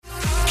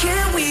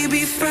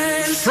be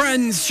friends.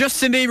 Friends,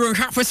 Justin Bieber and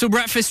Capital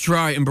Breakfast,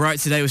 dry and bright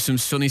today with some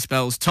sunny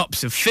spells,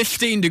 tops of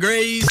 15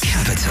 degrees.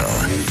 Capital.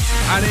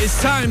 And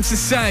it's time to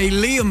say,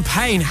 Liam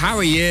Payne, how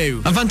are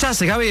you? I'm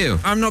fantastic, how are you?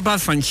 I'm not bad,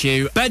 thank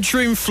you.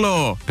 Bedroom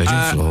Floor.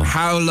 Floor.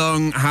 How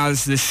long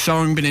has this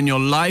song been in your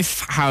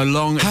life? How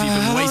long have you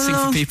been waiting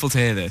for people to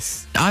hear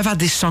this? I've had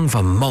this song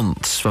for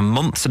months and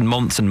months and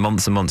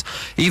months.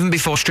 Even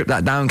before Strip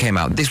That Down came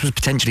out, this was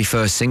potentially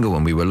first single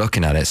when we were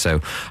looking at it.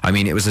 So, I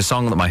mean, it was a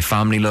song that my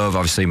family love.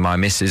 Obviously, my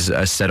missus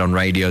said on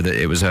radio that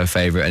it was her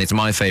favourite, and it's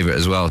my favourite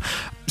as well.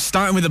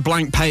 Starting with a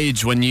blank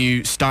page when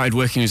you started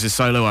working as a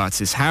solo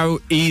artist, how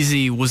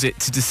easy was it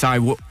to decide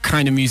what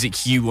kind of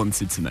music you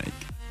wanted to make?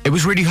 It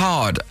was really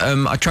hard.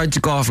 I tried to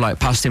go off like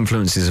past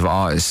influences of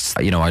artists.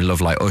 You know, I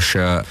love like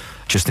Usher,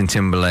 Justin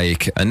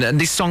Timberlake, and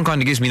this song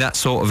kind of gives me that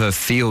sort of a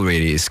feel,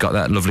 really. It's got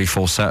that lovely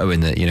falsetto in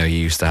that, you know, you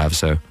used to have,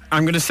 so...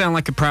 I'm going to sound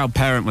like a proud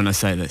parent when I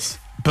say this,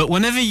 but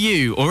whenever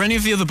you, or any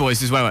of the other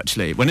boys as well,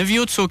 actually, whenever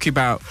you're talking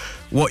about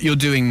what you're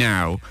doing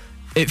now,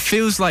 it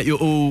feels like you're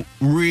all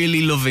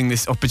really loving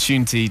this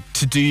opportunity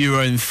to do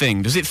your own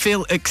thing. Does it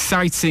feel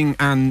exciting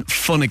and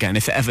fun again,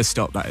 if it ever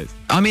stopped, that is?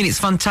 I mean, it's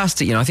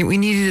fantastic, you know. I think we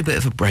needed a bit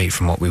of a break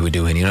from what we were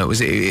doing, you know.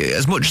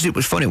 As much as it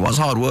was fun, it was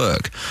hard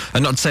work.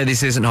 And not to say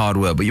this isn't hard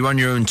work, but you're on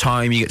your own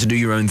time, you get to do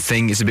your own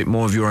thing. It's a bit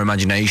more of your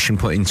imagination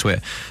put into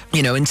it.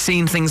 You know, and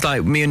seeing things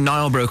like me and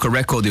Niall broke a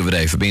record the other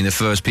day for being the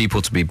first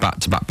people to be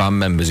back-to-back band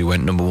members who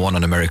went #1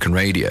 on American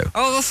radio.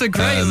 Oh, that's a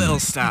great little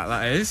stat,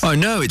 that is. Oh,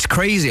 no, it's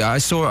crazy. I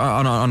saw it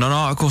on an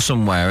article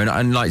somewhere,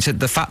 and like I said,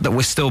 the fact that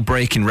we're still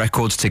breaking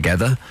records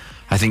together,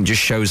 I think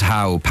just shows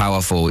how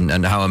powerful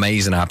and how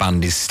amazing our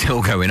band is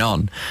still going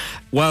on.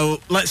 Well,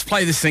 let's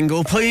play the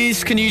single.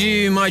 Please, can you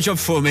do my job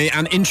for me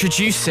and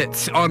introduce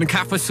it on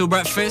Capital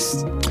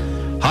Breakfast?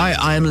 Hi,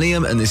 I am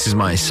Liam, and this is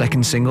my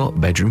second single,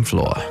 Bedroom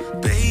Floor.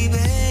 Baby,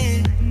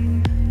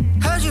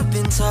 heard you've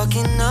been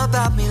talking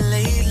about me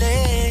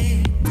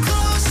lately.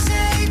 Go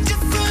say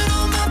different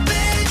on my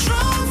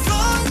bedroom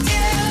floor,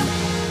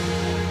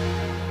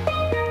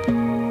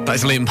 yeah.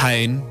 That's Liam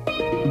Payne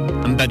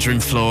and Bedroom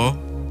Floor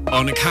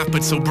on a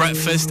Capital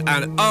Breakfast,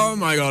 and oh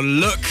my god,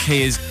 look,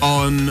 he is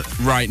on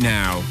right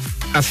now.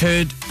 I've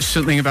heard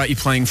something about you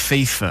playing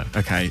FIFA,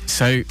 okay,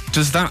 so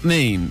does that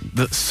mean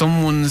that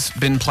someone's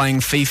been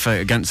playing FIFA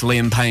against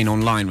Liam Payne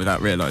online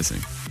without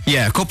realising?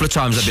 Yeah, a couple of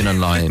times I've been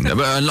online.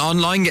 But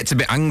online gets a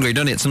bit angry,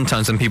 doesn't it?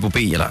 Sometimes when people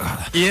beat you, like...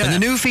 Yeah. And the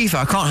new FIFA,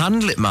 I can't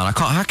handle it, man. I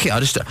can't hack it.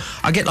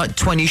 I get like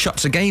 20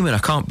 shots a game and I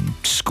can't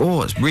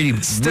score. It's really,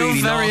 Still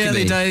really very narky.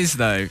 early days,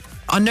 though.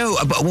 I know,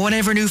 but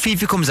whenever a new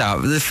FIFA comes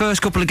out, the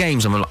first couple of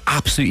games I'm like,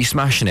 absolutely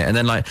smashing it, and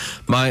then like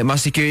my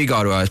security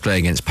guard who I was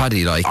playing against,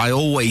 Paddy, like I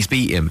always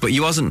beat him, but he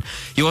wasn't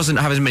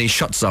having as many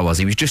shots as I was.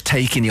 He was just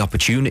taking the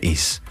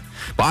opportunities.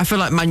 But I feel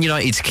like Man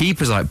United's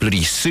keeper's like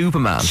bloody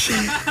Superman.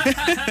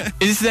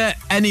 Is there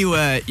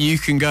anywhere you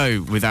can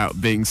go without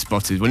being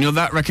spotted when you're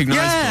that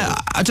recognisable? Yeah,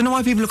 I don't know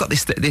why people have got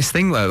this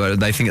thing where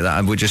they think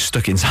that we're just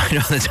stuck inside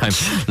all the time,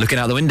 looking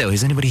out the window.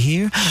 Is anybody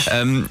here?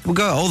 We'll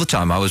go out all the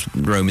time. I was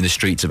roaming the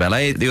streets of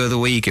LA the other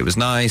week. It was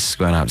nice,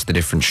 going out to the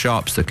different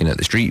shops, looking at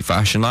the street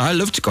fashion. Like, I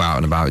love to go out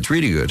and about. It's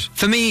really good.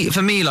 For me,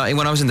 like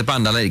when I was in the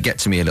band, I let it get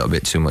to me a little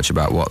bit too much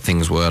about what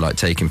things were, like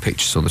taking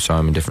pictures all the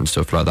time and different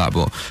stuff like that.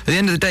 But at the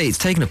end of the day, it's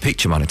taking a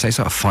picture, man. It takes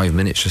like 5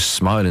 minutes, just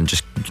smile and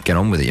just get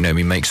on with it, you know. I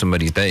mean, make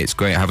somebody's day. It's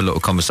great. Have a little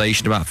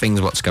conversation about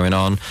things, what's going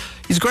on.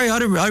 It's great. I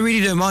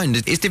really don't mind.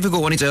 It's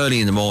difficult when it's early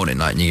in the morning,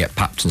 like, and you get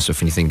papped and stuff,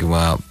 and you're thinking,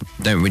 well,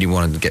 don't really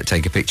want to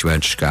take a picture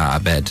and just go out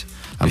of bed.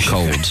 I'm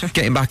cold.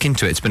 Getting back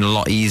into it's been a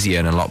lot easier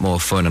and a lot more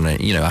fun,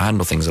 and you know, I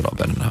handle things a lot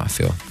better now, I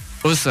feel.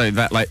 Also,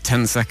 that like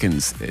 10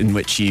 seconds in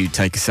which you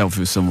take a selfie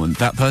with someone,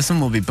 that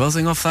person will be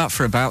buzzing off that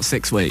for about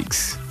 6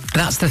 weeks.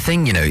 That's the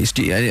thing, you know.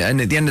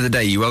 And at the end of the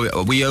day,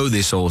 we owe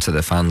this all to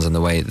the fans and the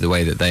way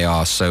that they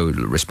are so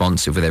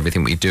responsive with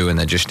everything we do, and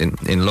they're just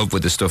in love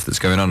with the stuff that's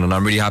going on. And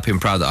I'm really happy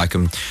and proud that I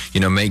can, you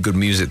know, make good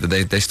music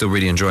that they still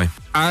really enjoy.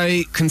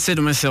 I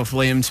consider myself,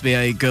 Liam, to be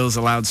a Girls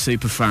Aloud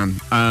super fan.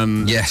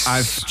 Yes.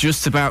 I've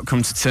just about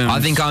come to terms... I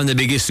think I'm the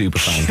biggest super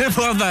fan.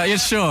 Well, yeah,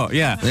 sure,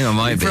 yeah. I think I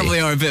might be. You probably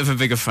are a bit of a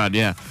bigger fan,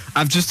 yeah.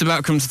 I've just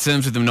about come to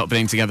terms with them not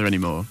being together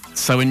anymore.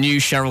 So a new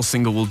Cheryl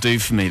single will do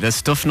for me. There's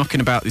stuff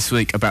knocking about this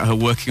week about her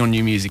working on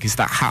new music. Is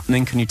that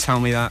happening? Can you tell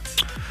me that?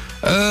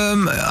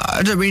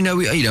 I don't really know.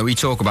 We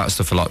talk about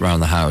stuff a lot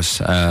around the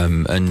house,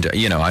 and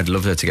you know, I'd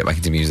love her to get back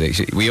into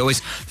music. We always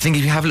think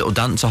if you have little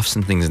dance-offs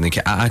and things in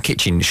our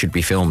kitchen should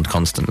be filmed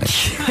constantly.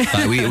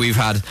 Like we've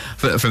had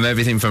from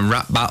everything from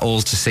rap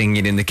battles to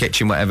singing in the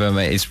kitchen, whatever.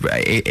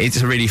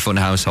 It's a really fun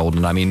household,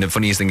 and I mean, the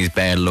funniest thing is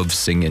Bear loves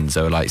singing,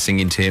 so like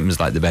singing to him is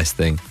like the best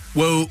thing.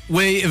 Well,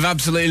 we have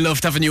absolutely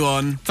loved having you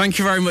on. Thank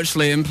you very much,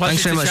 Liam. Pleasure.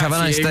 Thanks very much. Have a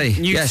nice day.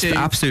 Yes, too.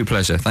 Absolute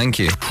pleasure. Thank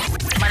you.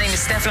 My name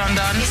is Steph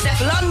London. Steph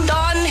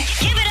London.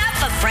 Give it up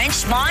for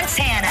French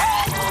Montana.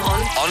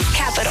 On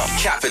Capital.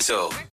 Capital.